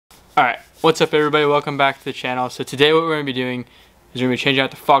Alright, what's up everybody, welcome back to the channel. So today what we're going to be doing is we're going to be changing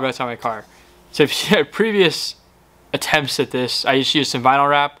out the fog lights on my car. So if you see our previous attempts at this, I just used some vinyl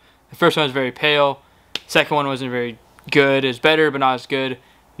wrap. The first one was very pale, the second one wasn't very good. It was better but not as good.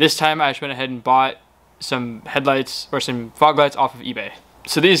 This time I just went ahead and bought some headlights or some fog lights off of eBay.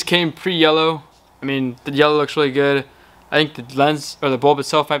 So these came pre-yellow. I mean, the yellow looks really good. I think the lens or the bulb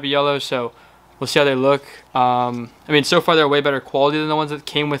itself might be yellow, so we'll see how they look. I mean, so far they're way better quality than the ones that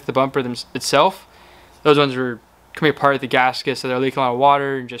came with the bumper itself. Those ones were coming apart at the gasket, so they're leaking a lot of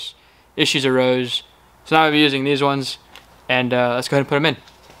water and just issues arose. So now I'll be using these ones, and let's go ahead and put them in.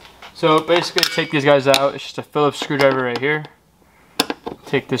 So basically, take these guys out. It's just a Phillips screwdriver right here.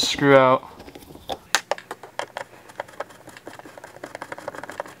 Take this screw out.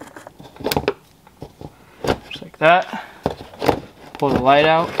 Just like that. Pull the light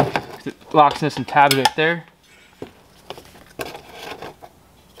out. It locks into some tabs right there.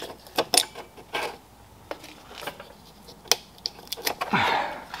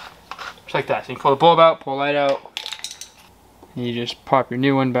 Just like that. So you pull the bulb out, pull the light out, and you just pop your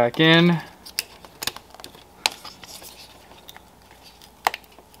new one back in.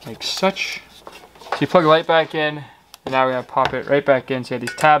 Like such. So you plug the light back in, and now we're going to pop it right back in. So you have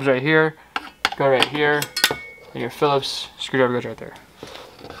these tabs right here, go right here, and your Phillips screwdriver goes right there.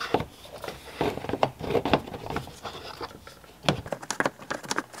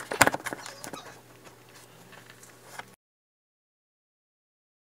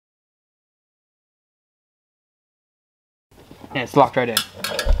 And it's locked right in.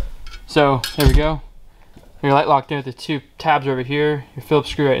 So there we go. Your light locked in with the two tabs over here. Your Phillips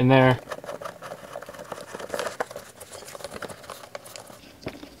screw right in there.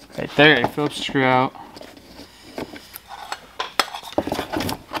 Right there, your Phillips screw out.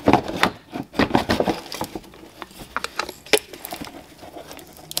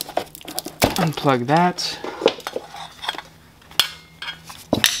 Unplug that.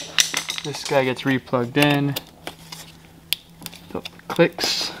 This guy gets replugged in.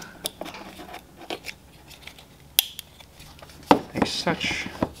 Clicks like such,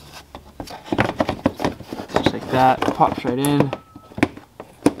 just like that, pops right in.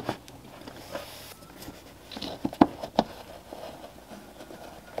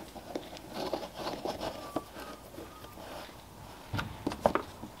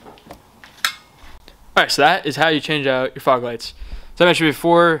 Alright, so that is how you change out your fog lights. As I mentioned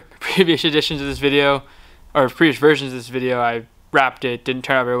before, previous editions of this video, or previous versions of this video, I wrapped it, didn't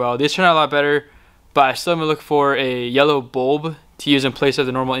turn out very well. These turned out a lot better, but I still am going to look for a yellow bulb to use in place of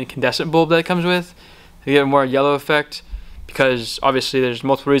the normal incandescent bulb that it comes with to get a more yellow effect, because obviously there's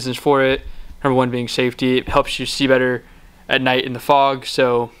multiple reasons for it. Number one being safety. It helps you see better at night in the fog.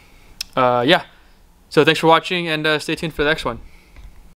 So yeah, so thanks for watching, and stay tuned for the next one.